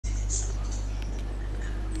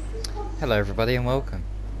Hello everybody and welcome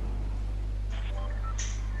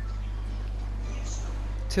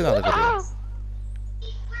to another video.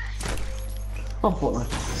 Oh,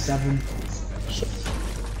 Fortnite 7.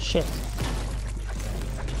 Shit.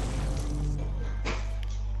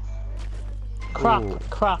 Crap, Ooh.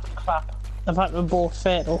 crap. I've had to both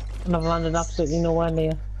fatal and I've landed absolutely nowhere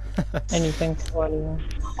near anything or anyone.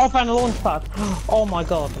 Oh, I found a launch pad. Oh my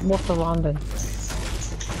god, what a landing.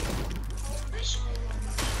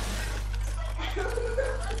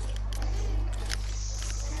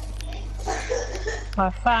 I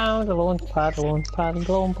found a launch pad. Oh.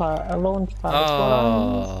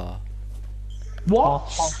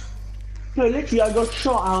 What? Oh. No, literally, I got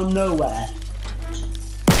shot out of nowhere.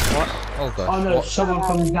 What? Oh gosh. Oh no, What? someone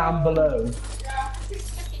from down below.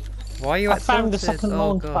 Why are you I at found the tilted? second Oh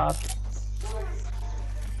launch god. pad.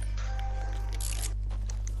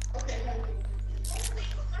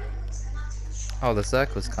 Oh, the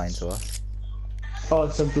circle's kind to us. Oh,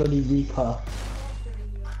 it's a bloody Reaper.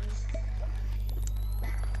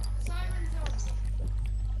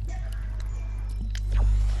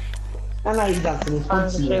 And now he's after this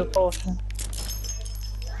Found the one. shield portion.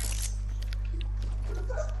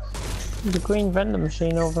 The green vending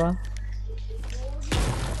machine over there.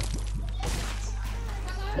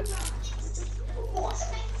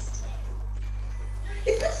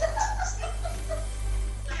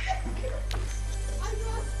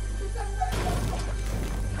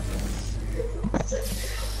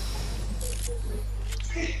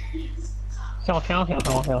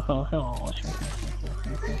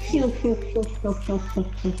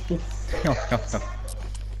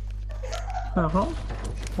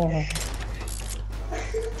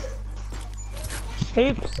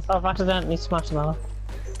 Oops, I've accidentally smashed that.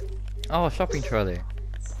 Oh, shopping trolley.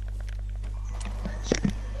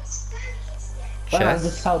 Well, I'm Chest.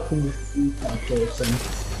 just helping this Reaper person.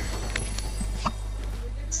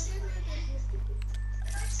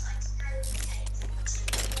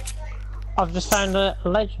 I've just found a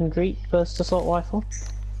legendary burst assault rifle.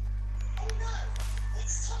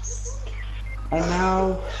 And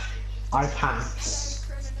now I pass.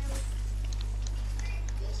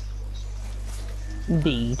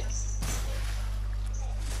 Indeed.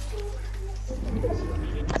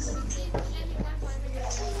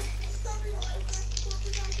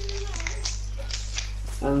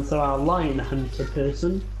 And so our lion hunter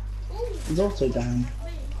person is also down.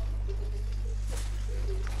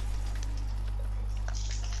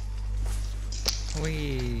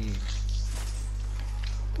 Whee.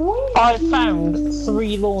 I found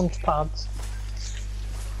 3 launch pads.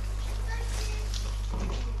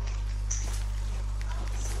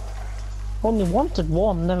 Only wanted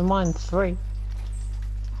 1, never mind 3.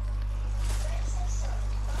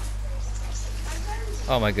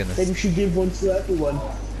 Oh my goodness. Maybe we should give one to everyone.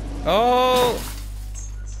 Oh!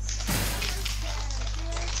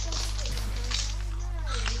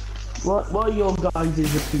 What are your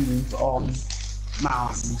guys' opinions on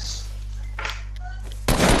mountains?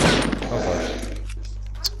 Oh gosh.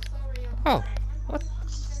 Oh! What?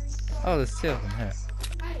 Oh, there's 2 of them here.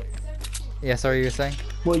 Yeah, sorry, you were saying?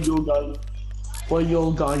 What are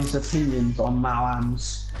your guys' opinions on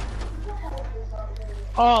Malams?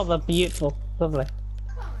 Oh, they're beautiful. Lovely.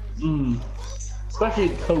 Especially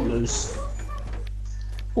colas.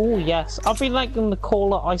 Oh yes, I've been liking the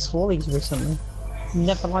cola ice lollies recently.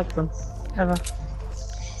 Never liked them. Ever.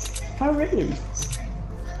 Oh really?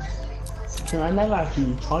 No, I never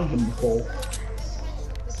actually tried them before.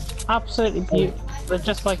 Absolutely beautiful. They're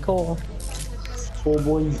just like cola. Poor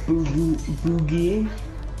boys boogieing.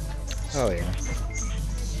 Oh yeah.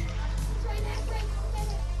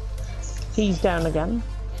 He's down again.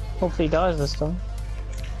 Hopefully he dies this time.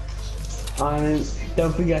 And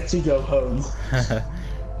don't forget to go home.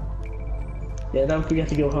 Yeah, don't forget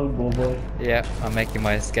to go home, boy. Yeah, I'm making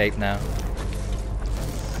my escape now.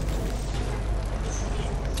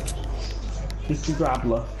 Mr.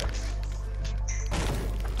 Grabbler.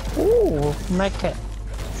 Ooh, medkit.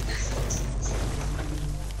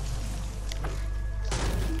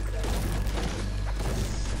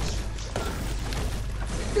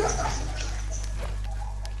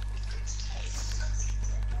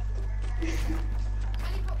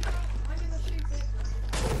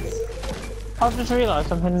 I've just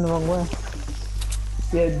realised I'm heading the wrong way.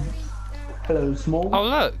 Yeah. Hello, small. Oh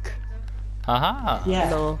look! Haha! Yeah.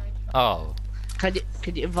 Hello. Oh. Can you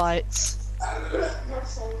invite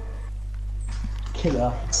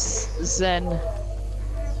Killer. Zen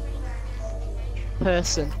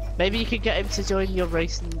person? Maybe you could get him to join your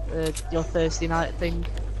racing, your Thursday night thing.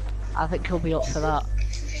 I think he'll be up for that.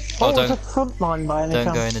 Oh, it's a don't front line by any don't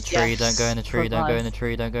chance. go in the tree. Yes, Don't go in the tree. front Don't go line. in the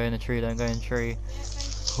tree. Don't go in the tree. Don't go in the tree. Don't go in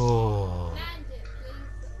the tree. Oh.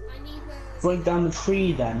 Break down the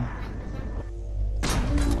tree then.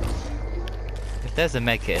 If there's a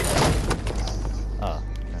medkit. Oh,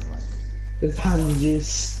 never mind. There's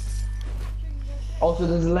bandages. Also,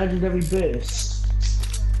 there's a legendary burst.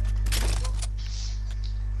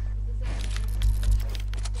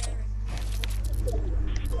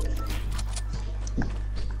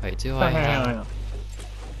 Wait, do I have?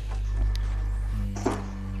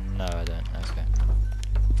 No, I don't. Okay.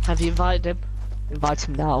 Have you invited him? Invite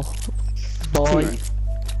him now. Boy.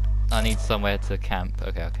 I need somewhere to camp.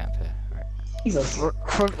 Okay, I'll camp here. Right. Jesus.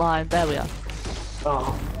 Front line, there we are.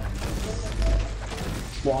 Oh.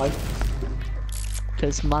 Why?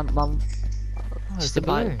 Because man, Oh, there's a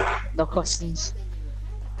balloon. no questions.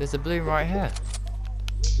 There's a balloon right here.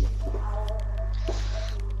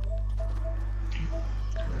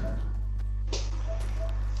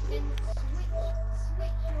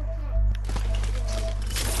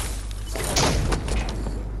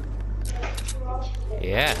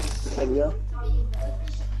 Yes. There we go.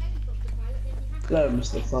 Hello,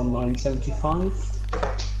 Mr. Frontline 75.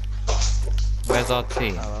 Where's our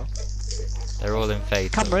team? Hello. They're all in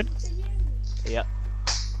phase. Cameron. Yep.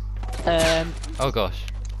 Oh gosh.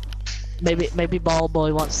 Maybe Ball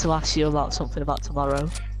Boy wants to ask you about something about tomorrow.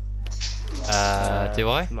 Do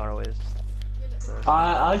I? Tomorrow is.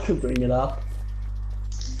 I could bring it up.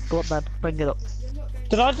 Go on then, bring it up.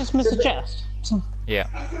 Did I just miss a chest? Yeah.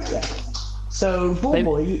 Yeah. So,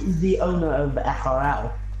 Bullboy is the owner of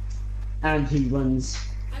FRL, and he runs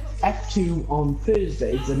F2 on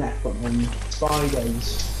Thursdays and F1 on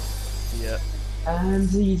Fridays. Yeah. And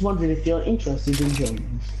he's wondering if you're interested in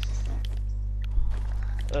joining.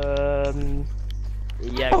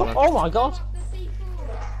 Yeah. Oh, oh my god!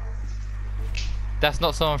 That's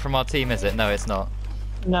not someone from our team, is it? No, it's not.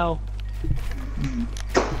 No.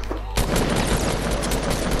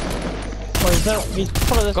 Well, he's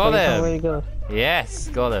put it this Got way, he's him. not really good. Yes,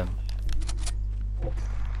 got him.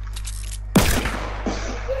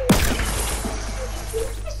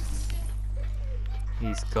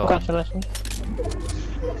 He's gone. Congratulations.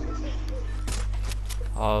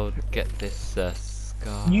 I'll get this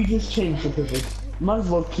scar. You just changed the pivot. Might as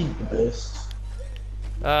well keep the burst.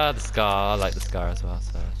 The scar. I like the scar as well,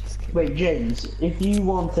 so just keep. Wait, James, if you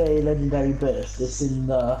want a legendary burst, it's in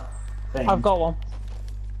the thing. I've got one.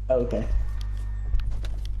 Okay.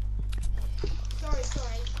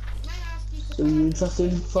 So you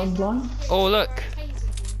interested in Frontline? Oh look,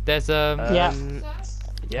 there's Yeah.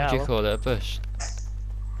 Yeah. what do you call it? A bush.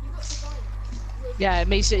 Yeah, it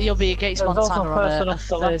means that you'll be against There's also Montana a person on off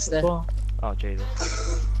the left Thursday. as well. Oh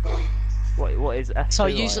Jesus. What is F2 So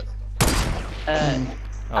like? use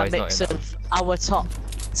Oh, a he's mix not in. of our top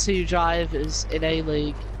 2 drivers in A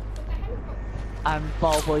League and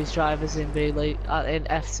Ball Boys drivers in B League in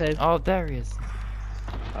F2. Oh, there he is.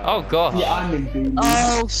 Oh gosh. Yeah, I'm in B.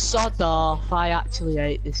 Oh, sod off! I actually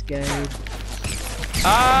hate this game.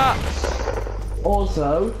 Ah!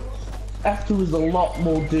 Also, F2 is a lot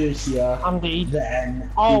more dirtier Indeed. than.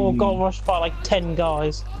 Oh, B. got rushed by like 10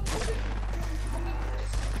 guys.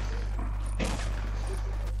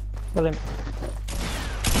 Brilliant.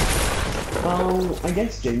 Well, I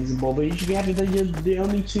guess James and Bobby, you should be happy that you're the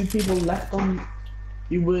only 2 people left on.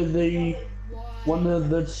 You were the one of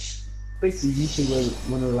the. Basically, you two were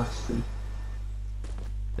one of the last 2.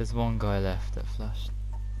 There's one guy left that flashed.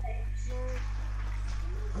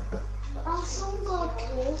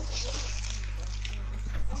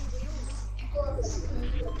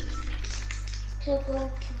 To go to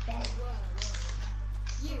bed.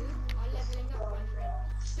 You are leveling up, my friend.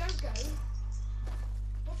 Don't go.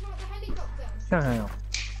 What about the helicopter?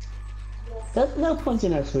 There's no point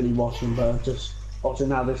in us really watching, but just watching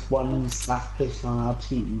how this one last person on our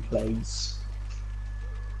team plays.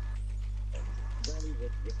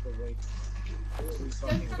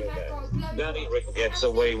 Danny Rick gets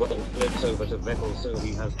away when it flips over to Vettel, so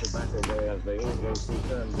he has to back away as they all go through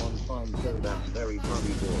turn 1 fine, so that's very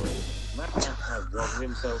funny boring. Matt has dropped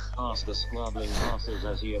himself past the squabbling asses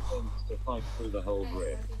as he attempts to fight through the whole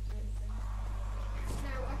grid.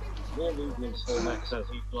 More movements for Max as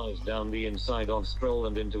he flies down the inside of Stroll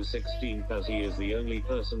and into 16th as he is the only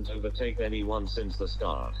person to overtake anyone since the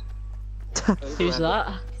start. Who's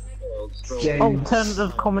that?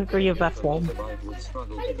 Alternative commentary of F1.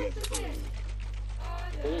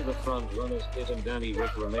 All the front runners Pitt and Danny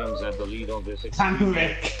Rick remains at the lead of this Thank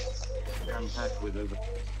Rick. jam-packed with over.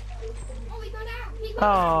 Oh, he got out! He got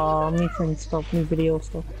Oh, me thing stuff, me video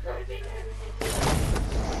stuff.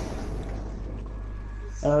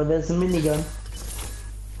 Oh, there's a minigun.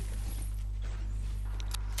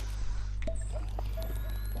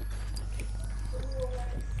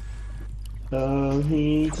 Oh,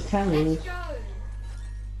 he's a coward. Let's go.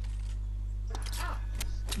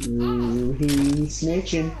 Ooh, he's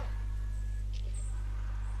snitching.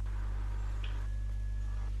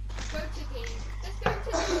 Go to D. Let's go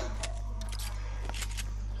to D.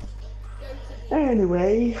 Go to D.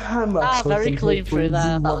 Anyway, I'm Ah, very clean through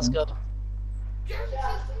there. That was good.